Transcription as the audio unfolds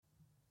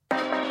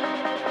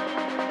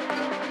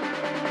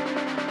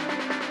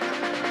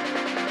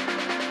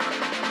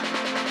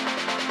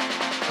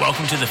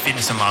Welcome to the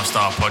Fitness and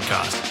Lifestyle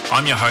Podcast.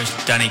 I'm your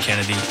host, Danny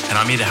Kennedy, and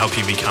I'm here to help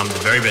you become the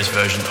very best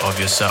version of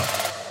yourself.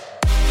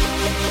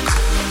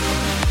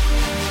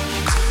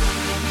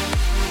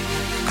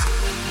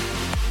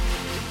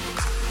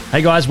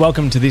 Hey guys,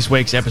 welcome to this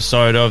week's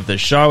episode of the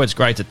show. It's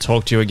great to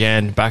talk to you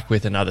again, back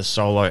with another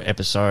solo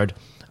episode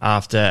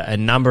after a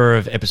number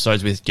of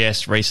episodes with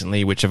guests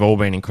recently, which have all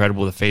been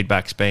incredible. The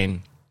feedback's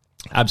been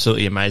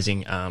absolutely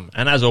amazing.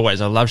 And as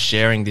always, I love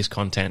sharing this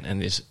content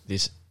and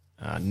this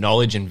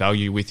knowledge and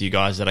value with you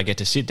guys, that I get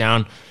to sit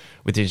down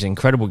with these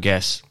incredible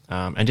guests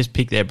and just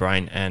pick their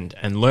brain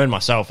and learn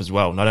myself as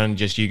well. Not only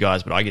just you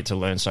guys, but I get to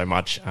learn so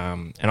much.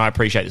 And I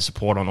appreciate the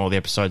support on all the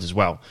episodes as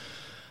well.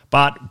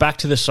 But back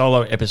to the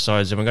solo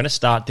episodes, and we're going to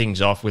start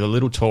things off with a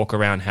little talk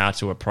around how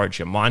to approach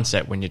your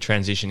mindset when you're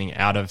transitioning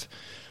out of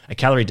a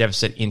calorie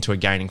deficit into a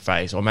gaining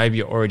phase, or maybe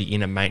you're already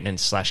in a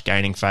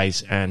maintenance/gaining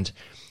phase and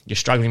you're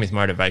struggling with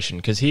motivation.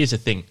 Because here's the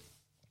thing,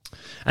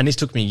 and this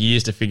took me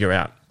years to figure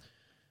out.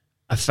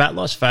 A fat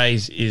loss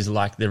phase is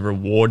like the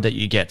reward that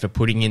you get for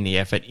putting in the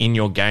effort in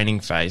your gaining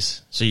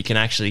phase so you can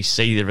actually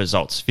see the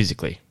results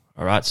physically.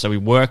 All right. So we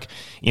work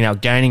in our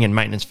gaining and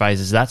maintenance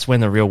phases. That's when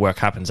the real work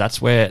happens. That's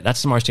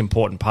the most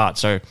important part.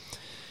 So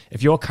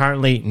if you're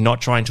currently not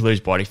trying to lose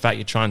body fat,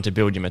 you're trying to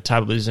build your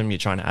metabolism, you're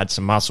trying to add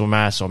some muscle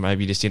mass, or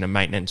maybe just in a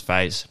maintenance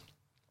phase,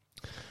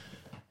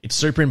 it's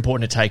super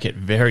important to take it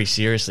very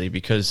seriously,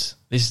 because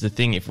this is the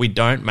thing. If we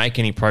don't make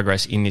any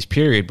progress in this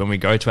period, when we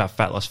go to our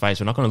fat loss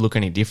phase, we're not going to look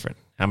any different.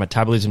 Our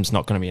metabolism's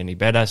not going to be any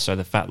better. So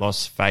the fat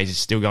loss phase is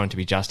still going to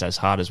be just as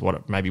hard as what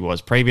it maybe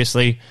was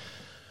previously.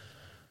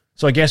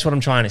 So I guess what I'm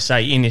trying to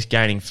say in this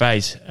gaining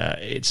phase,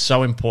 it's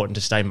so important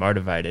to stay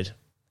motivated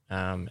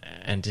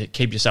and to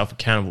keep yourself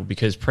accountable,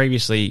 because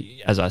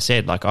previously, as I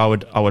said, like I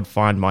would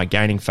find my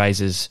gaining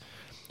phases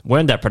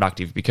weren't that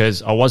productive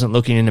because I wasn't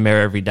looking in the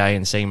mirror every day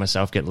and seeing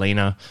myself get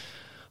leaner.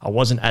 I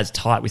wasn't as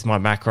tight with my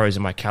macros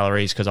and my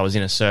calories because I was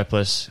in a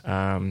surplus.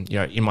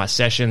 In my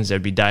sessions,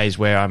 there'd be days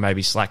where I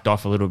maybe slacked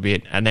off a little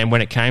bit, and then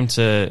when it came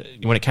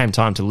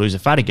time to lose the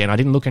fat again, I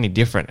didn't look any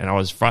different, and I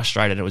was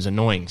frustrated. It was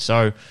annoying.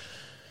 So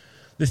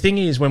the thing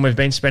is, when we've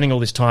been spending all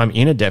this time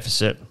in a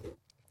deficit,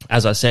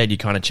 as I said, you're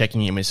kind of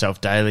checking in with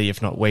yourself daily,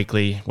 if not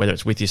weekly, whether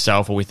it's with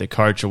yourself or with a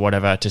coach or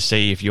whatever, to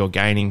see if you're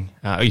gaining,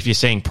 if you're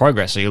seeing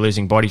progress. So you're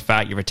losing body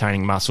fat, you're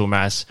retaining muscle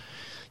mass,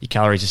 your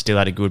calories are still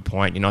at a good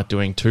point, you're not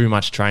doing too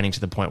much training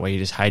to the point where you're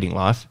just hating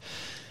life.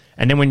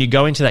 And then when you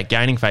go into that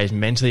gaining phase,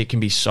 mentally it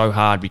can be so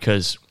hard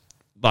because,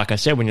 like I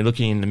said, when you're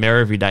looking in the mirror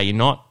every day, you're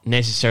not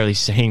necessarily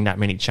seeing that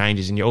many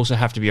changes, and you also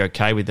have to be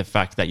okay with the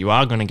fact that you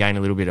are going to gain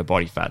a little bit of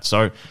body fat.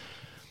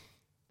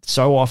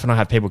 So often I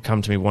have people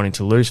come to me wanting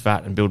to lose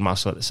fat and build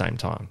muscle at the same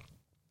time.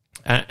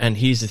 And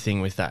here's the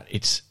thing with that.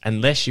 It's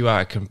unless you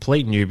are a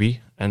complete newbie,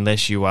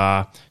 unless you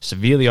are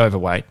severely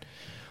overweight,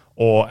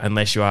 or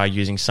unless you are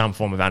using some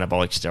form of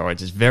anabolic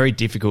steroids, it's very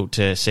difficult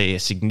to see a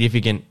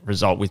significant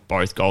result with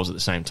both goals at the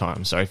same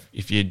time. So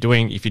if you're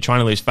trying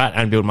to lose fat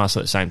and build muscle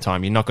at the same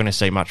time, you're not going to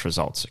see much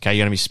results. Okay,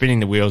 you're going to be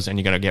spinning the wheels and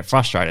you're going to get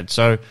frustrated.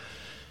 So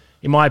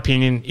in my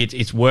opinion,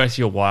 it's worth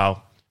your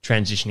while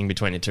transitioning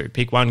between the two.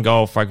 Pick one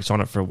goal, focus on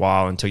it for a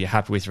while until you're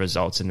happy with the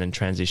results, and then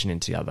transition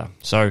into the other.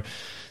 So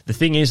the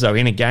thing is, though,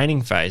 in a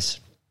gaining phase,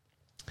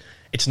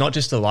 it's not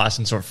just a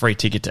license or a free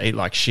ticket to eat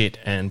like shit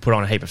and put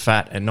on a heap of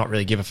fat and not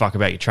really give a fuck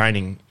about your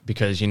training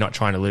because you're not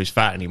trying to lose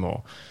fat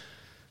anymore.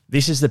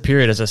 This is the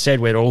period, as I said,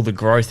 where all the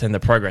growth and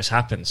the progress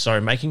happens. So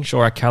making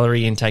sure our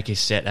calorie intake is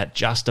set at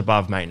just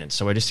above maintenance.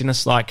 So we're just in a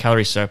slight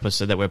calorie surplus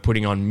so that we're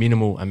putting on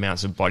minimal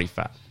amounts of body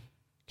fat.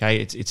 Okay,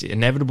 it's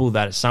inevitable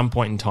that at some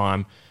point in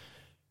time,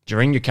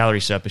 during your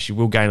calorie surplus, you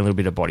will gain a little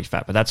bit of body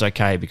fat, but that's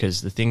okay,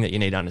 because the thing that you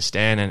need to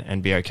understand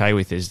and be okay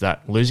with is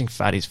that losing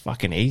fat is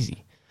fucking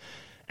easy.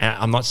 And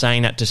I'm not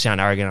saying that to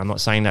sound arrogant. I'm not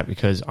saying that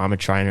because I'm a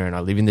trainer and I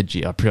live in the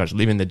gym. I pretty much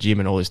live in the gym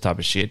and all this type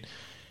of shit.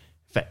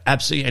 For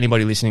absolutely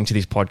anybody listening to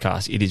this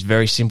podcast, it is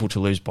very simple to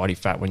lose body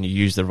fat when you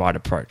use the right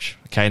approach.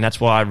 Okay, and that's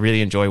why I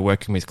really enjoy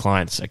working with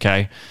clients.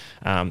 Okay,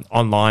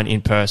 online,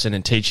 in person,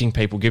 and teaching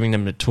people, giving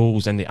them the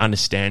tools and the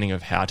understanding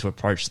of how to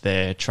approach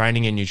their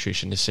training and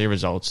nutrition to see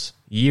results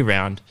year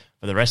round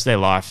for the rest of their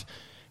life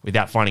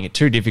without finding it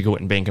too difficult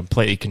and being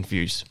completely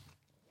confused.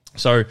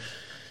 So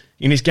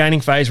in this gaining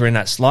phase, we're in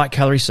that slight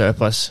calorie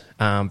surplus,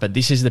 but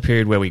this is the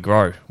period where we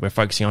grow. We're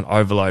focusing on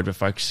overload. We're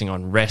focusing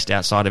on rest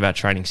outside of our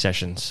training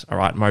sessions, all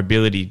right,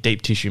 mobility,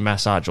 deep tissue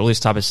massage, all this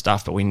type of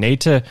stuff. But we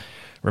need to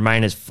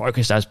remain as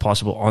focused as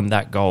possible on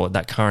that goal at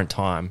that current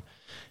time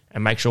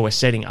and make sure we're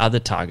setting other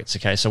targets,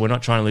 okay? So we're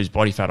not trying to lose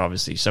body fat,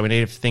 obviously. So we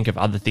need to think of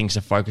other things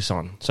to focus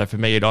on. So for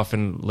me, it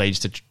often leads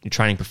to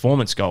training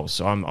performance goals.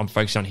 So I'm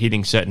focusing on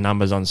hitting certain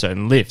numbers on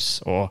certain lifts,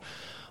 or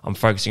I'm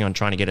focusing on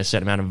trying to get a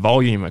certain amount of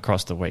volume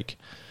across the week.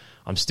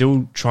 I'm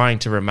still trying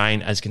to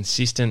remain as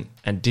consistent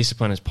and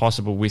disciplined as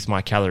possible with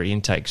my calorie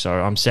intake. So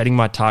I'm setting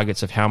my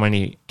targets of how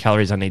many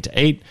calories I need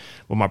to eat,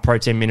 what my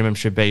protein minimum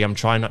should be. I'm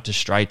trying not to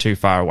stray too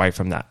far away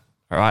from that.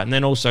 All right. And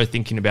then also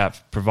thinking about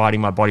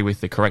providing my body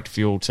with the correct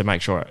fuel to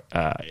make sure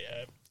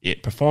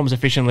it performs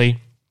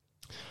efficiently,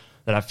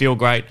 that I feel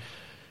great.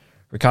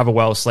 recover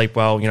well, sleep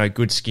well,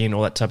 good skin,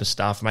 all that type of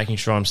stuff, making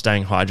sure I'm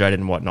staying hydrated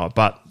and whatnot.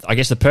 But I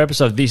guess the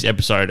purpose of this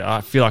episode,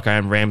 I feel like I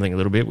am rambling a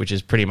little bit, which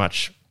is pretty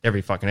much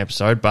every fucking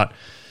episode, but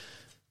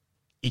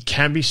it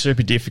can be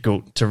super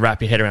difficult to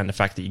wrap your head around the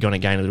fact that you're going to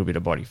gain a little bit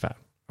of body fat.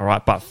 All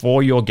right. But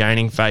for your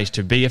gaining phase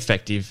to be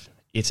effective,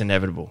 it's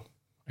inevitable.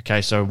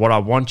 Okay. So what I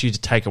want you to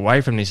take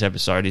away from this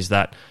episode is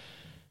that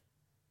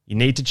you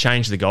need to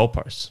change the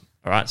goalposts.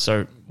 All right.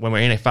 So when we're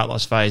in a fat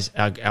loss phase,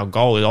 our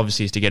goal is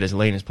obviously to get as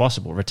lean as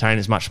possible, retain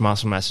as much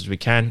muscle mass as we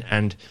can.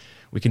 And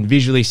we can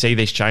visually see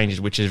these changes,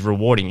 which is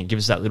rewarding. It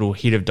gives us that little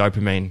hit of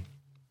dopamine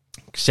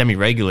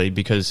semi-regularly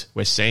because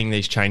we're seeing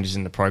these changes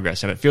in the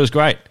progress and it feels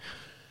great.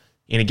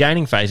 In a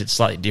gaining phase, it's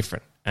slightly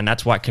different. And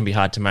that's why it can be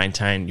hard to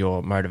maintain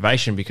your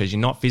motivation because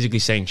you're not physically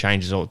seeing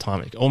changes all the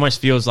time. It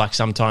almost feels like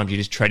sometimes you're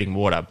just treading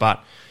water,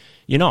 but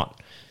you're not.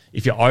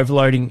 If you're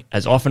overloading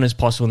as often as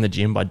possible in the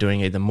gym by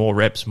doing either more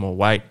reps, more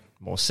weight,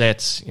 more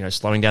sets,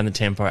 slowing down the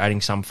tempo,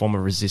 adding some form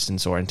of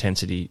resistance or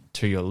intensity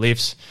to your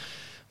lifts,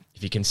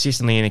 if you're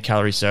consistently in a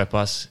calorie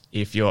surplus,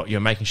 if you're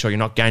making sure you're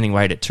not gaining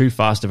weight at too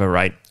fast of a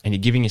rate and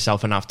you're giving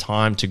yourself enough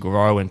time to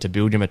grow and to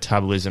build your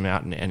metabolism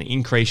out and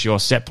increase your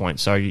set point,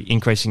 so you're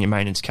increasing your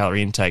maintenance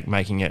calorie intake,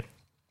 making it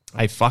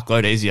a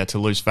fuckload easier to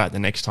lose fat the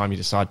next time you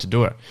decide to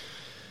do it.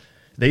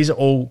 These are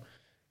all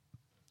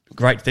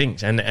great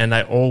things and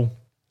they're all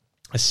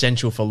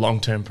essential for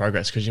long-term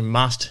progress because you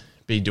must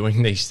be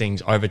doing these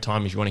things over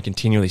time if you want to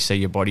continually see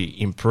your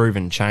body improve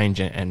and change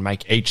and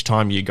make each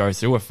time you go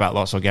through a fat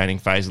loss or gaining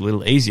phase a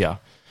little easier,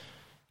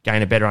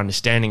 gain a better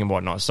understanding and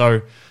whatnot.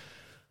 So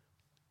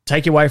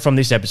take away from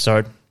this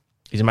episode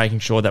is making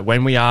sure that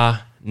when we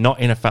are not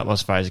in a fat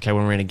loss phase, okay,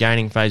 when we're in a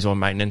gaining phase or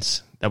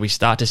maintenance, that we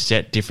start to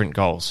set different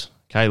goals.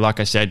 Okay, like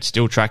I said,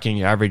 still tracking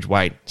your average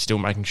weight, still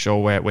making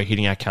sure we're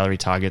hitting our calorie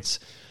targets,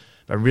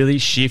 but really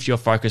shift your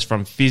focus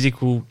from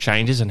physical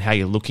changes and how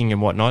you're looking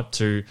and whatnot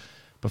to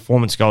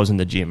performance goals in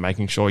the gym,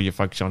 making sure you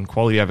focus on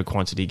quality over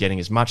quantity, getting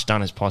as much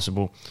done as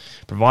possible,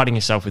 providing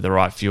yourself with the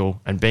right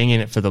fuel, and being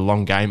in it for the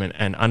long game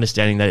and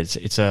understanding that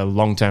it's a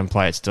long-term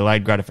play. It's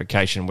delayed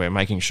gratification. We're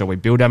making sure we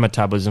build our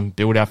metabolism,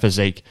 build our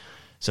physique,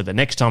 so the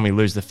next time we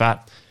lose the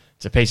fat,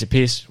 it's a piece of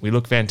piss. We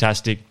look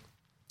fantastic.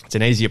 It's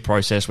an easier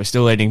process. We're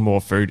still eating more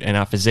food, and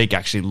our physique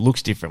actually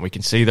looks different. We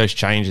can see those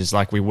changes.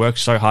 Like we work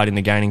so hard in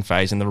the gaining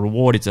phase, and the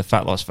reward is the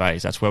fat loss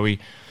phase. That's where we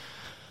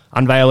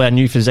unveil our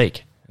new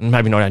physique.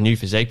 Maybe not our new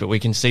physique, but we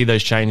can see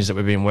those changes that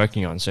we've been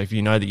working on. So if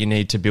you know that you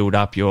need to build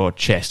up your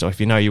chest, or if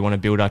you know you want to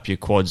build up your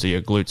quads or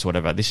your glutes or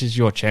whatever, this is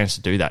your chance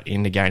to do that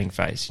in the gaining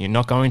phase. You're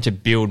not going to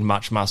build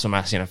much muscle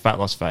mass in a fat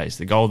loss phase.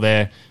 The goal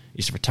there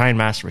is to retain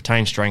mass,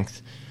 retain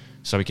strength,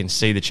 so we can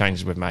see the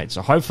changes we've made.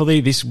 So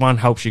hopefully this one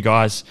helps you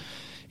guys.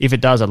 If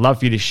it does, I'd love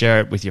for you to share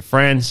it with your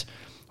friends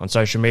on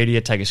social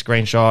media. Take a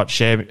screenshot,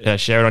 share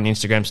it on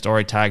Instagram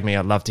story, tag me.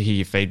 I'd love to hear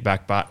your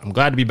feedback. But I'm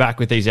glad to be back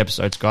with these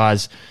episodes,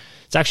 guys.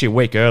 It's actually a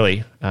week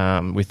early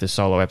with the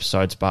solo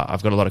episodes, but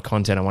I've got a lot of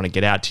content I want to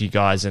get out to you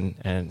guys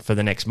and for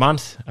the next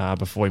month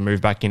before we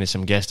move back into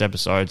some guest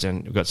episodes.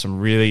 And we've got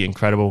some really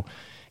incredible,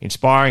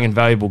 inspiring and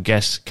valuable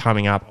guests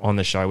coming up on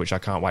the show, which I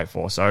can't wait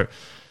for. So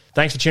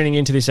thanks for tuning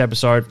into this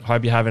episode.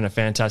 Hope you're having a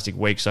fantastic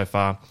week so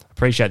far.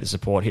 Appreciate the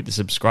support. Hit the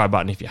subscribe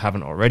button if you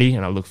haven't already,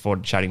 and I look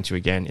forward to chatting to you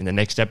again in the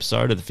next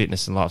episode of the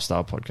Fitness and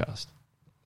Lifestyle Podcast.